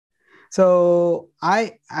So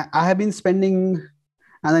I have been spending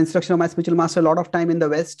an instruction of my spiritual master a lot of time in the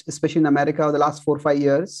West, especially in America, over the last 4 or 5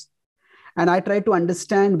 years. And I try to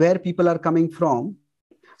understand where people are coming from.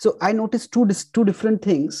 So I noticed two different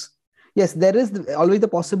things. Yes, there is always the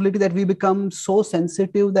possibility that we become so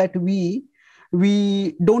sensitive that we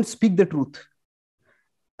don't speak the truth.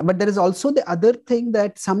 But there is also the other thing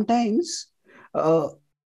that sometimes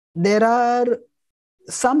there are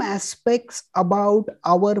some aspects about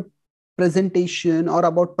our presentation or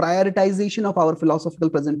about prioritization of our philosophical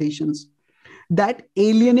presentations that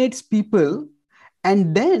alienates people,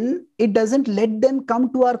 and then it doesn't let them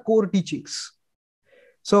come to our core teachings.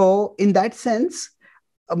 So in that sense,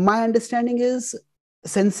 my understanding is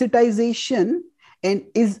sensitization, and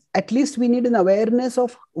is at least we need an awareness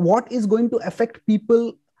of what is going to affect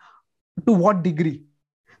people to what degree.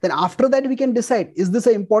 Then after that, we can decide, is this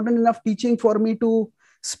an important enough teaching for me to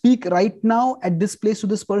speak right now at this place to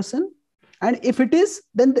this person? And if it is,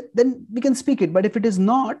 then we can speak it. But if it is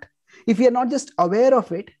not, if we are not just aware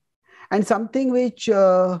of it, and something which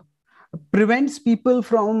prevents people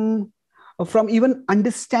from even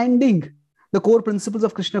understanding the core principles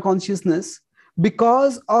of Krishna consciousness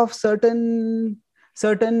because of certain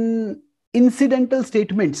incidental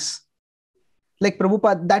statements, like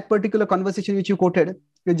Prabhupada, that particular conversation which you quoted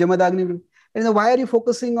with Jamadagni, why are you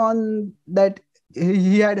focusing on that?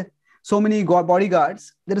 He had so many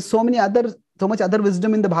bodyguards. There is so much other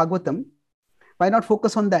wisdom in the Bhagavatam. Why not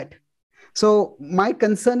focus on that? So my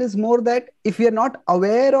concern is more that if we are not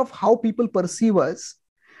aware of how people perceive us,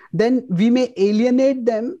 then we may alienate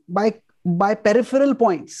them by peripheral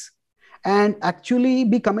points and actually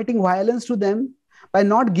be committing violence to them by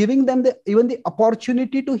not giving them even the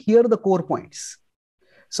opportunity to hear the core points.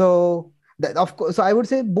 So of course, so I would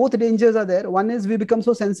say both dangers are there. One is we become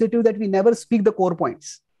so sensitive that we never speak the core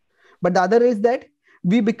points. But the other is that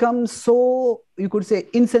we become so, you could say,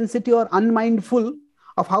 insensitive or unmindful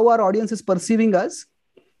of how our audience is perceiving us,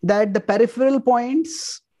 that the peripheral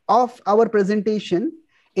points of our presentation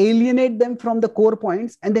alienate them from the core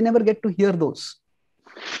points, and they never get to hear those.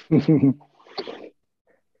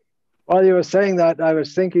 While you were saying that, I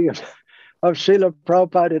was thinking of Śrīla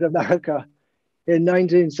Prabhupāda in America in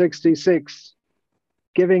 1966,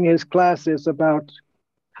 giving his classes about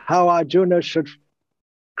how Arjuna should...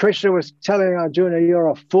 Krishna was telling Arjuna, you're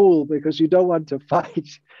a fool because you don't want to fight.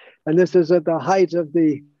 And this is at the height of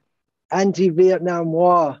the anti-Vietnam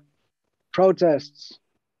War protests.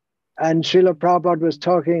 And Śrīla Prabhupada was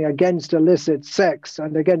talking against illicit sex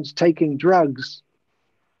and against taking drugs.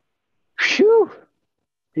 Phew!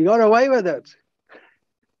 He got away with it.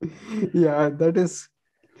 Yeah, that is...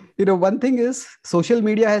 one thing is, social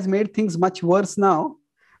media has made things much worse now,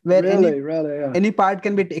 where any part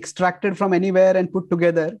can be extracted from anywhere and put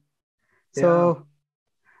together. So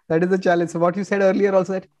that is the challenge. So what you said earlier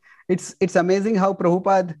also, that it's amazing how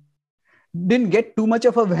Prabhupada didn't get too much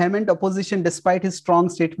of a vehement opposition despite his strong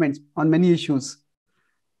statements on many issues.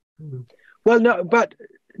 Well, no, but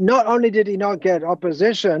not only did he not get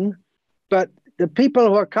opposition, but the people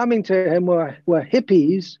who are coming to him were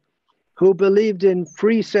hippies who believed in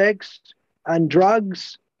free sex and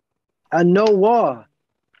drugs and no war.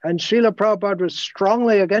 And Śrīla Prabhupada was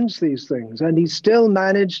strongly against these things, and he still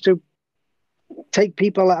managed to take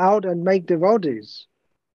people out and make devotees.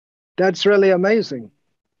 That's really amazing.